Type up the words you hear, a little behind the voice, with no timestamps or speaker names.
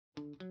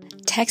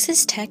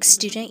Texas Tech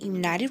Student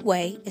United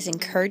Way is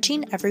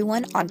encouraging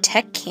everyone on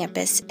Tech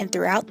campus and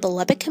throughout the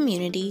Lubbock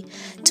community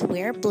to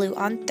wear blue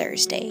on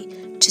Thursday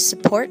to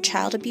support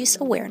Child Abuse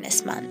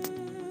Awareness Month.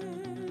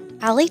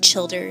 Allie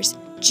Childers,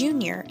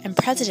 Jr. and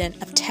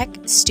President of Tech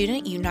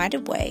Student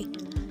United Way,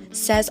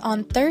 says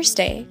on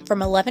Thursday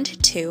from 11 to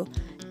 2,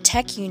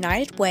 Tech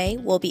United Way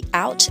will be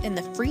out in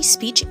the free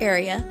speech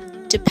area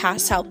to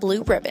pass out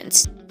blue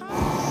ribbons.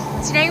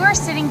 Today we're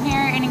sitting here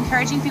and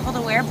encouraging people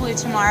to wear blue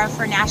tomorrow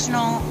for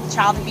National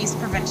Child Abuse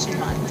Prevention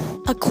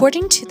Month.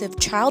 According to the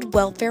Child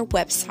Welfare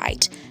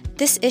website,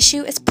 this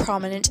issue is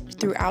prominent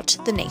throughout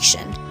the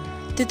nation.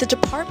 Through the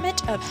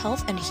Department of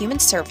Health and Human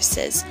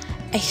Services,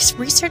 a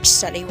research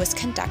study was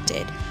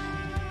conducted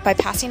by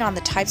passing on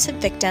the types of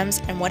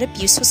victims and what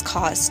abuse was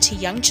caused to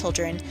young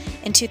children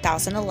in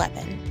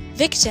 2011.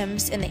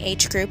 Victims in the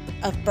age group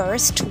of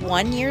birth to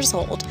 1 year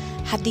old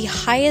had the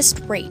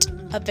highest rate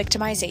of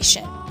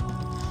victimization.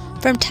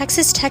 From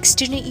Texas Tech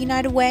Student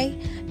United Way,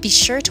 be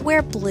sure to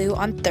wear blue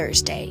on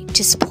Thursday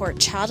to support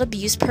Child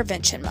Abuse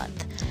Prevention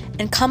Month,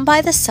 and come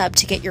by the sub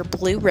to get your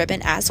blue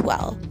ribbon as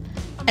well.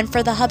 And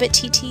for the Hub at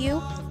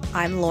TTU,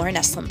 I'm Lauren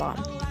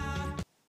Eslenbaum.